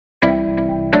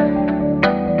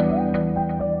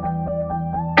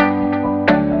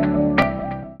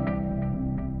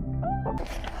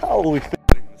how are we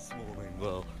feeling this morning?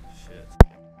 Well, shit.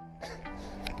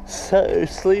 So,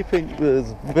 sleeping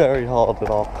was very hard in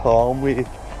our car, and we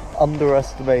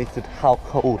underestimated how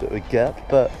cold it would get,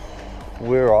 but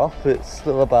we're up. It's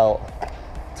still about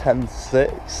 10 to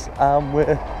 6, and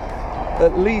we're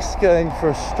at least going for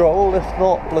a stroll, if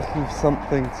not looking for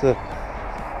something to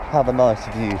have a nice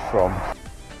view from.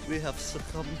 We have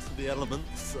succumbed to the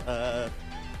elements,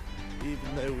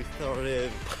 even though we thoroughly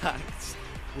overpacked,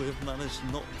 we've managed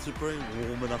not to bring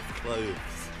warm enough clothes.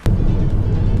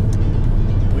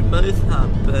 We both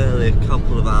had barely a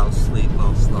couple of hours sleep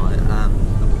last night,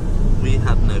 and we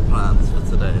had no plans for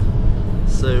today.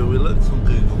 So we looked on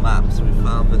Google Maps, we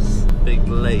found this big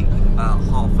lake about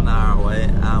half an hour away,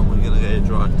 and we're going to go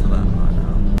drive to that right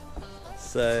now.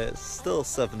 So it's still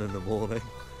 7 in the morning,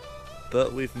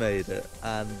 but we've made it,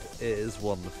 and it is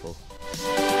wonderful.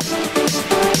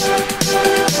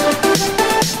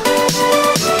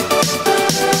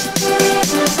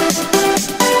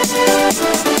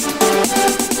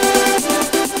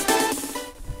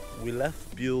 We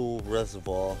left Buell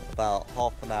Reservoir about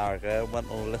half an hour ago and went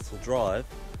on a little drive,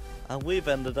 and we've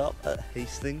ended up at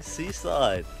Hastings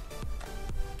Seaside,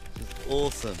 which is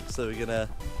awesome. So we're gonna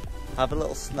have a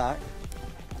little snack,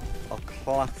 our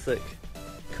classic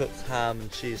cooked ham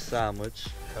and cheese sandwich,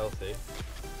 healthy,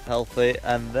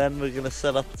 and then we're gonna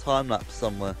set up a time lapse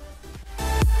somewhere.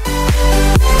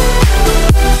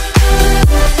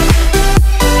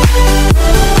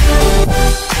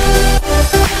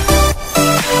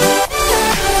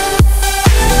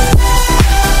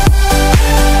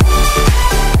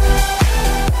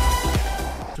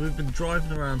 So we've been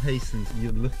driving around Hastings, and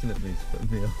you're looking at me to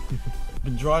put me off. We've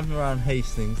been driving around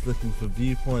Hastings looking for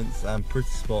viewpoints and pretty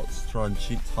spots to try and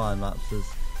shoot time lapses.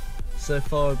 So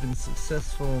far I've been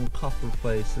successful in a couple of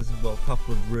places, we've got a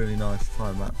couple of really nice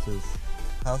time lapses.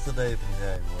 How's the day been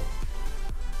going, Will?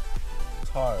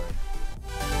 Tiring.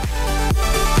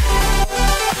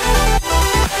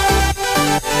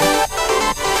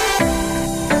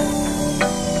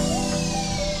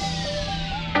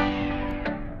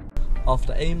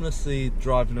 After aimlessly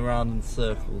driving around in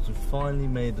circles, we finally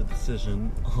made a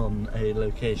decision on a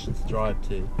location to drive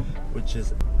to, which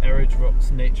is Eridge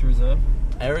Rocks Nature Reserve.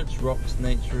 Eridge Rocks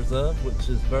Nature Reserve, which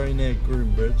is very near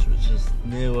Groombridge, which is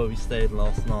near where we stayed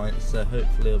last night, so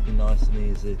hopefully it'll be nice and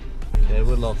easy. Okay,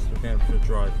 we're lost, we're going for a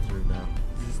drive through now.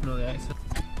 Does this know the exit?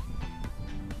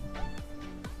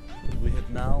 We have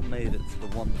now made it to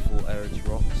the wonderful Eridge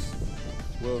Rocks.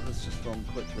 Will has just gone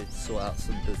quickly to sort out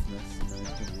some business, and then he's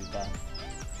going to be back.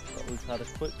 But we've had a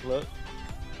quick look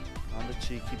and a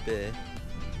cheeky beer.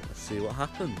 Let's see what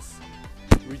happens.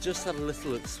 We just had a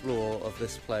little explore of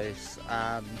this place,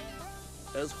 and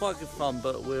it was quite good fun,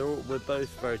 but we're both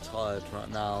very tired right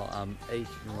now. I'm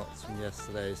aching lots from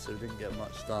yesterday, so we didn't get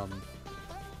much done.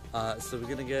 So we're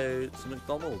going to go to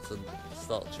McDonald's and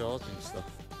start charging stuff.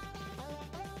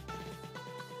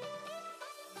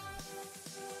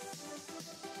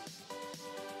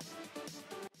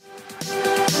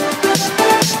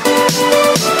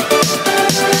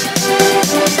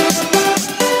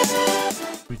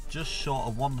 Just shot a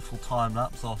wonderful time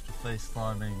lapse after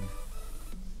FaceTiming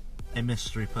a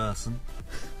mystery person,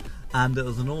 and it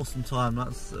was an awesome time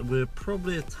lapse. We're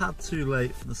probably a tad too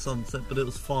late for the sunset, but it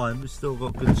was fine. We still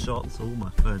got good shots. Oh, my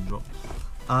phone dropped.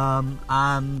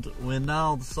 And we're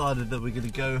now decided that we're going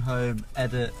to go home,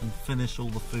 edit, and finish all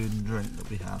the food and drink that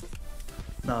we have.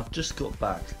 Now I've just got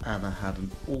back and I had an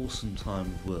awesome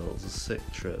time with Will. It was a sick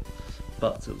trip,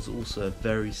 but it was also a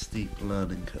very steep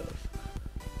learning curve.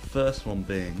 First one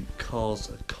being cars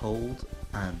are cold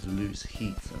and lose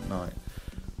heat at night.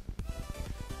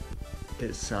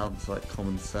 It sounds like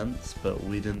common sense, but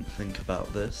we didn't think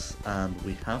about this, and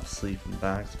we have sleeping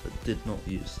bags but did not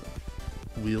use them.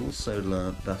 We also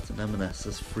learned that an M&S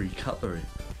has free cutlery,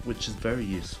 which is very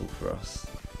useful for us.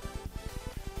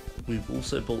 We've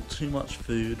also bought too much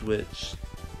food, which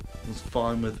was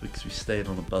fine with because we stayed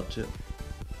on a budget.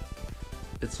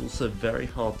 It's also very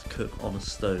hard to cook on a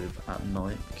stove at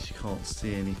night because you can't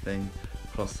see anything,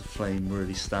 plus the flame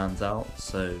really stands out,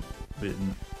 so we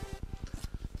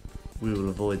will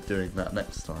avoid doing that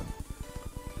next time.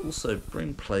 Also,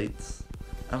 bring plates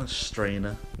and a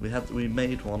strainer. We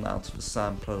made one out of a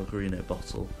San Pellegrino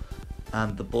bottle,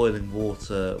 and the boiling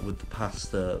water with the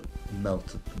pasta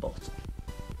melted the bottle.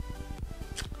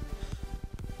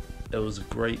 It was a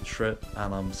great trip,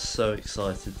 and I'm so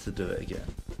excited to do it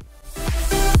again.